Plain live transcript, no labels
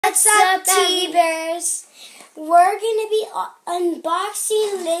What's up, T-Bears? We're going to be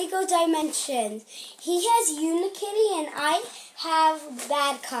unboxing Lego Dimensions. He has Unikitty and I have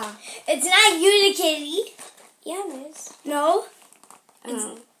Bad Cop. It's not Unikitty. Yeah, it is. No?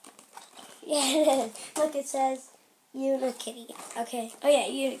 Oh. Yeah, it is. Look, it says Unikitty. Okay. Oh, yeah,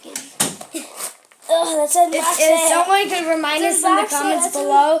 Unikitty. Oh, that's unboxing. If someone could remind us in the comments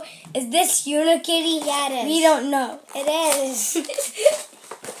below, is this Unikitty? Yeah, it is. We don't know. It is.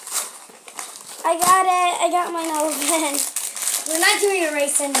 I got it. I got mine open. We're not doing a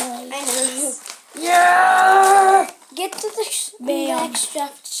race anyway. I know. Yeah! Get to the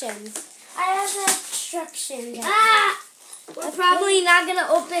instructions. I have the instructions. We're probably not going to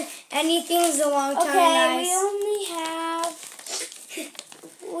open anything as a long time, guys.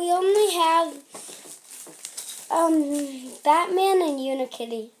 We only have Batman and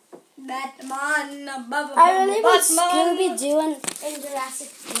Unikitty. Batman. I really want Scooby-Doo in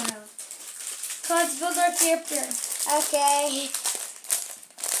Jurassic World. Let's build our character. Okay.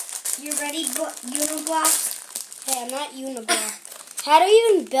 You ready, Uniblock? Hey, I'm not Uniblock. How do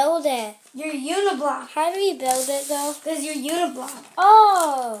you even build it? You're Uniblock. How do you build it, though? Because you're Uniblock.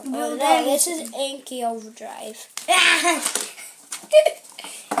 Oh. Build No, this is Anki Overdrive.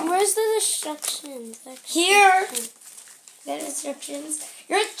 Where's the instructions? Here. The instructions.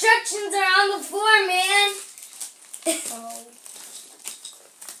 Your instructions are on the floor, man. Oh.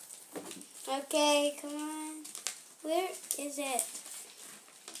 Okay, come on. Where is it?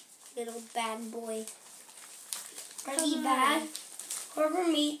 Little bad boy. Are we bad? Whoever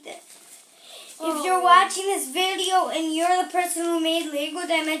made this. If you're watching this video and you're the person who made Lego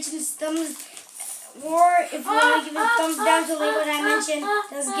Dimensions thumbs, or if you want to give a thumbs down to Lego Dimension,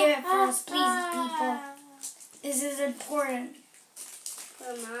 let's give it for us, please, people. This is important.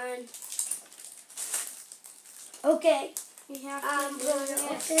 Come on. Okay. We have I'm going to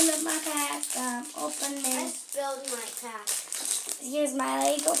open up my pack. Open I it. spilled my pack. Here's my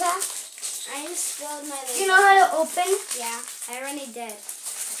Lego pack. I just spilled my Lego. Do you know how to open? Yeah, I already did.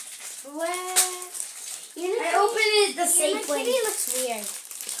 What? I opened it the safe way. Unikitty looks weird.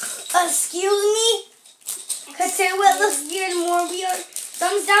 Excuse me? Could say what looks weird more weird.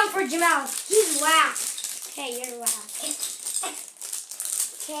 Thumbs down for Jamal. He's whack. Hey, you're whack.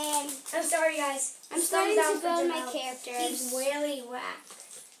 Okay, I'm sorry, guys. I'm starting to build my characters. He's really whack.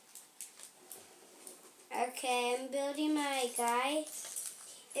 Okay, I'm building my guy.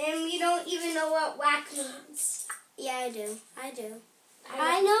 And we don't even know what whack means. Yeah, I do.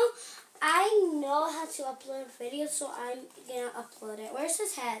 I know how to upload videos, so I'm gonna upload it. Where's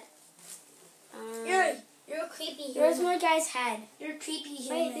his head? You're a creepy human. Where's my guy's head? You're a creepy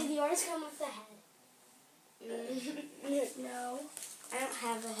human. Wait, did yours come with the head? No. I don't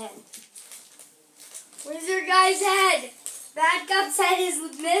have a head. Where's your guy's head? Bad Cop's head is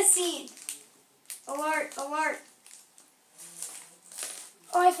missing. Alert, alert.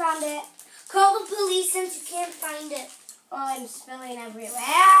 Oh, I found it. Call the police since you can't find it. Oh, I'm spilling everywhere.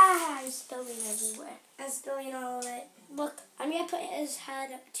 I'm spilling everywhere. I'm spilling all of it. Look, I'm going to put his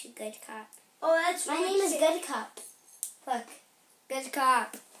head up to Good Cop. Oh, that's My really name is sick. Good Cop. Look, Good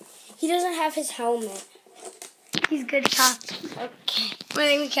Cop. He doesn't have his helmet. He's Good Cop. Okay.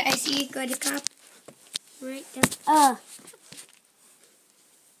 Wait, can I see Good Cop? Right there.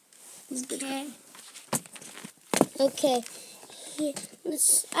 He's Good Okay. Cop. Okay.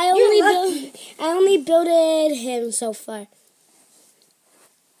 I only builded him so far.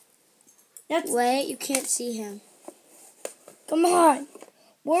 Wait, you can't see him. Come on.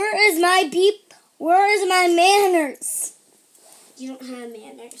 Where is my manners? You don't have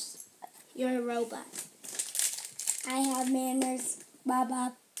manners. You're a robot. I have manners,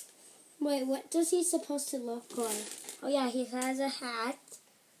 Baba. Wait, what does he supposed to look like? Oh yeah, he has a hat.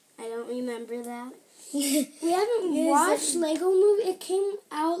 I don't remember that. We haven't watched Lego Movie. It came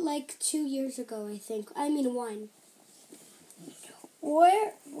out like 2 years ago, I think. I mean 1.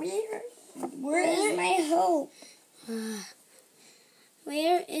 Where is my hope?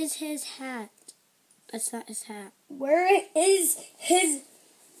 Where is his hat? That's not his hat. Where is his?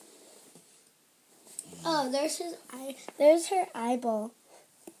 Oh, there's his eye. There's her eyeball.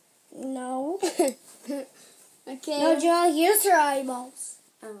 No. Okay. No, Jamal, here's her eyeballs.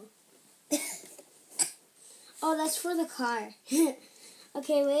 Oh. Oh, that's for the car.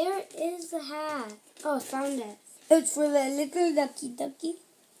 Okay, where is the hat? Oh, I found it. It's for the little ducky.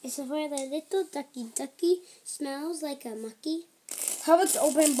 It's for the little ducky. Smells like a mucky. How about to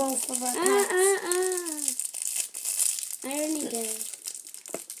open both of our hats? I already did.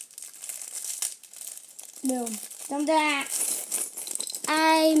 Boom. Thumb down.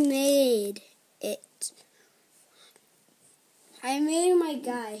 I made it. I made my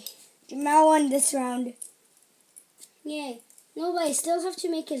guy. Jamal won this round. Yay. No, but I still have to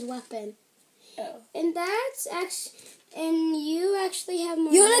make his weapon. Oh. And you actually have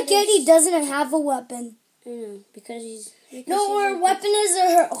more. Unikitty doesn't have a weapon. I know, because he's... No, her weapon is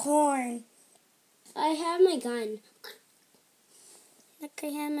her horn. I have my gun. Look, I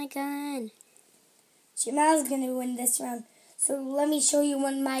have my gun. Jamal's going to win this round. So let me show you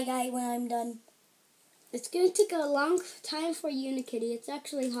my guy when I'm done. It's going to take a long time for Unikitty. It's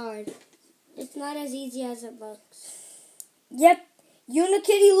actually hard. It's not as easy as it looks. Yep.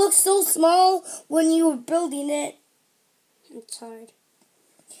 Unikitty looks so small when you were building it. It's hard.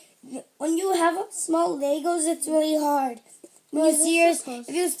 When you have small Legos, it's really hard. If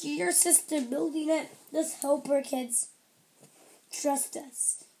you see your sister building it, just help her, kids. Trust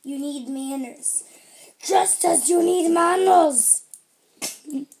us. You need manners. Trust us. You need manners.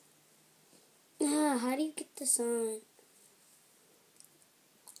 How do you get this on?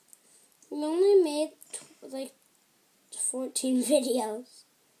 We only made like 14 videos.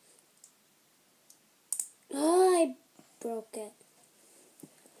 Oh, I broke it.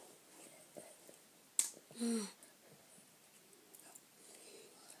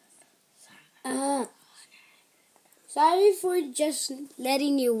 Sorry for just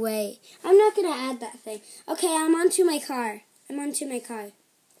letting you wait. I'm not going to add that thing. Okay, I'm onto my car.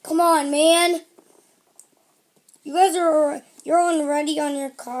 Come on, man. You guys you're already on your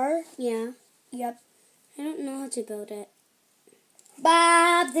car? Yeah. Yep. I don't know how to build it.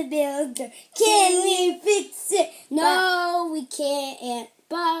 Bob the Builder, can we fix it? No, we can't.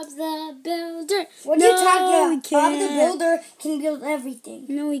 Bob the Builder. What are you talking we about? can't. Bob the Builder can build everything.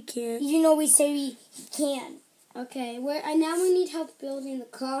 No, we can't. You know we say we can. Okay, now we need help building the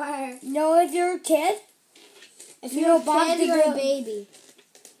car. No, if you're a kid. If you're a kid, you're a baby.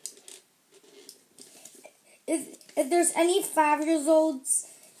 If there's any 5-year-olds,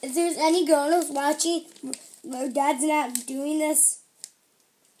 if there's any grown-ups watching, our dad's not doing this.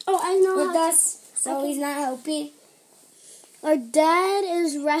 Oh, I know. With us, so he's not helping. Our dad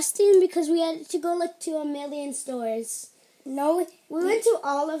is resting because we had to go to a million stores. No, we went to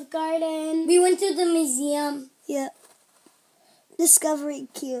Olive Garden. We went to the museum. Yeah. Discovery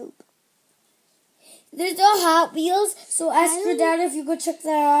Cube. There's no Hot Wheels, so ask your dad if you go check that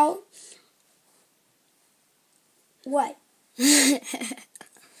out. What?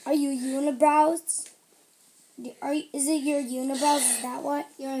 Are you unibrows? Is it your unibrows? Is that what?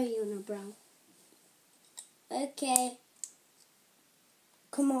 You're a unibrow. Okay.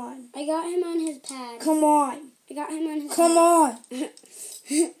 Come on. I got him on his pad. Come on. I got him on his Come on. Let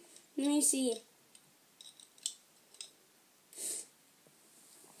me see.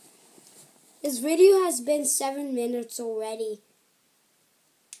 This video has been 7 minutes already.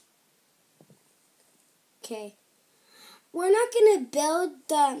 Okay. We're not going to build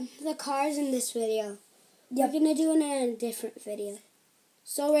the cars in this video. Yep. We're going to do it in a different video.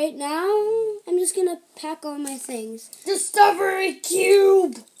 So right now, I'm just going to pack all my things. Discovery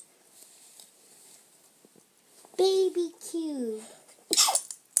Cube! Baby cube.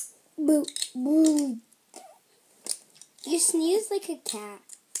 Boo, boo. You sneeze like a cat.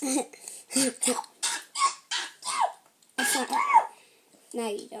 No,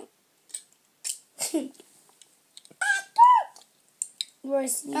 you don't. Okay.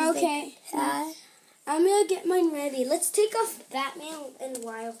 I'm going to get mine ready. Let's take off Batman in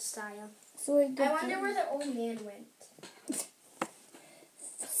wild style. I wonder where the old man went.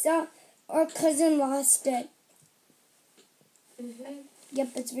 So, our cousin lost it. Mm-hmm.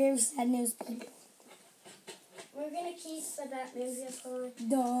 Yep, it's very sad news. We're going to keep the Batman vehicle.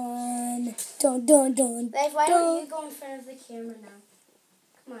 Done. Done, done, done. Like, why don't you go in front of the camera now?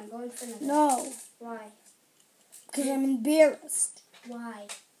 Come on, go in front of it. No. Why? Because I'm embarrassed. Why?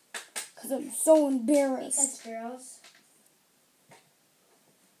 Because I'm so embarrassed. Because girls.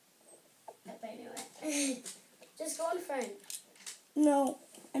 Yep, I knew it. Just go in front. No,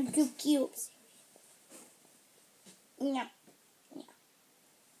 I'm too cute. Yeah.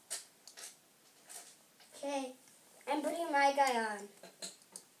 Okay, I'm putting my guy on.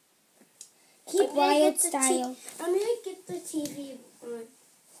 Keep wild style. I'm going to get the TV on.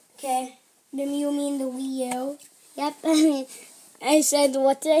 Okay. Then you mean the Wii U? Yep, I said,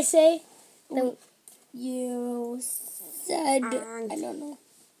 what did I say? You said, I don't know.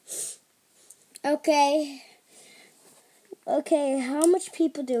 Okay. Okay, how much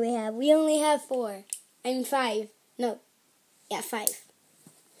people do we have? We only have 4. I mean 5. No. Yeah, 5.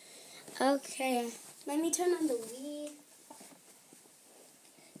 Okay. Let me turn on the Wii.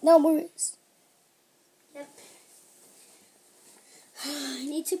 No worries. Yep. I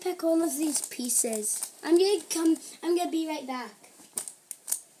need to pack all of these pieces. I'm gonna be right back.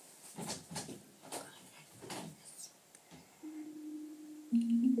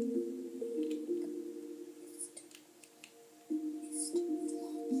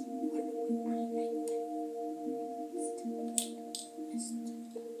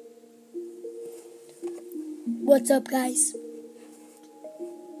 What's up, guys?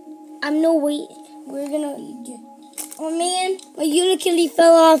 We're gonna. Oh man, my ukulele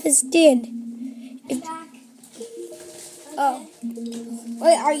fell off its stand. It's back. Oh.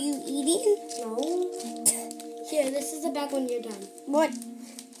 Wait, are you eating? No. Here, this is the bag when you're done. What?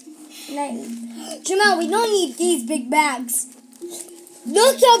 Jamal, we don't need these big bags.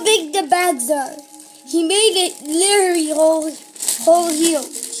 Look how big the bags are. He made it literally whole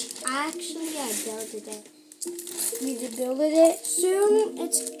huge. Actually, I built it. You did build it? Soon,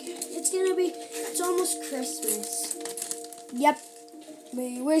 it's almost Christmas. Yep.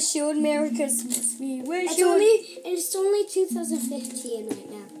 We wish you a Merry Christmas. We wish It's only 2015 right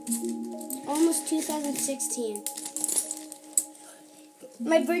now. Almost 2016.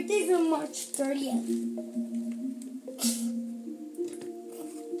 My birthday's on March 30th.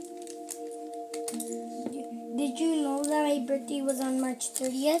 Did you know that my birthday was on March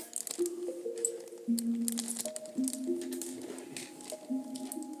 30th?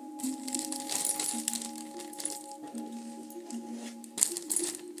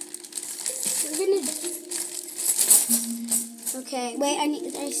 Okay, wait,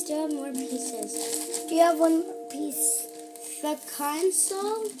 I still have more pieces. Do you have one piece? The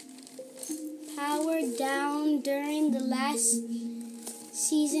console powered down during the last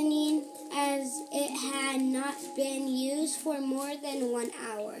seasoning as it had not been used for more than 1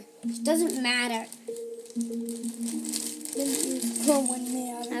 hour. It doesn't matter. For 1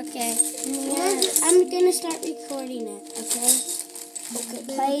 minute. Okay. Yes. I'm going to start recording it, okay? Okay,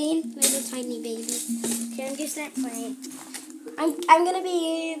 playing. Little tiny baby. Okay, I'm going to start playing. I'm going to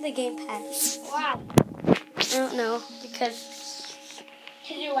be the gamepad. Wow. I don't know, because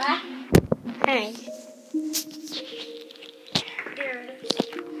you what? Hey. There it is.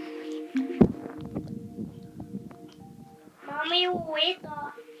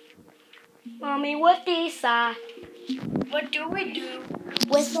 Mommy, what is that? What do we do?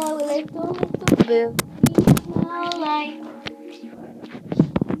 With our little boo. Like.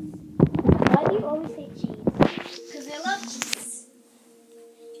 Why do you always say cheese? Because I love cheese.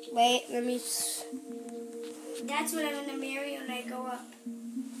 Wait, let me... That's what I'm going to marry when I grow up.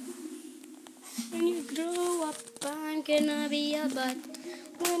 When you grow up, I'm gonna be a butt.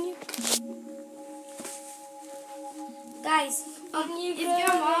 When you... Guys, if your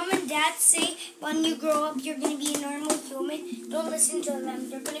mom and dad say when you grow up you're going to be a normal human, don't listen to them.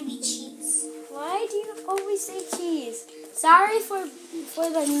 They're going to be cheese. Why do you always say cheese? Sorry for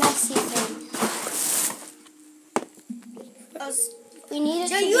the messy thing. We needed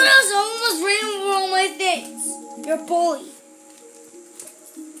to... You just almost ran over all my things. You're a bully.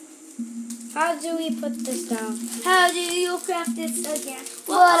 How do we put this down? How do you craft this again?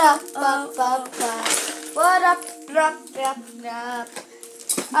 What up, up, up, up? What up, up, up, up?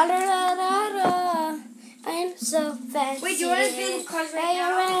 I'm so fancy. Wait, do you want to build cars right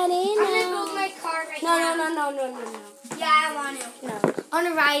now? I'm going to build my car right now. No. Yeah, I want to. No. I want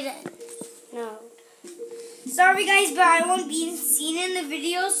to ride it. No. Sorry, guys, but I won't be seen in the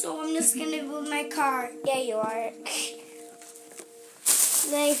video, so I'm just going to build my car. Yeah, you are.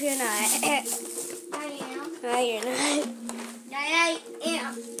 Laith, you're not. I am. No, you're not. I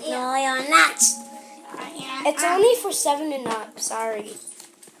am. No, you're not. I am. It's only for 7 and up. Sorry.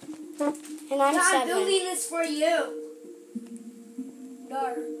 And I'm 7. I'm building this for you.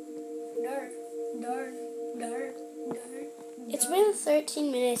 Dark. It's been 13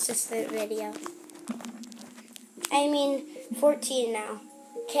 minutes since the video. I mean, 14 now.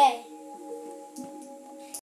 Okay.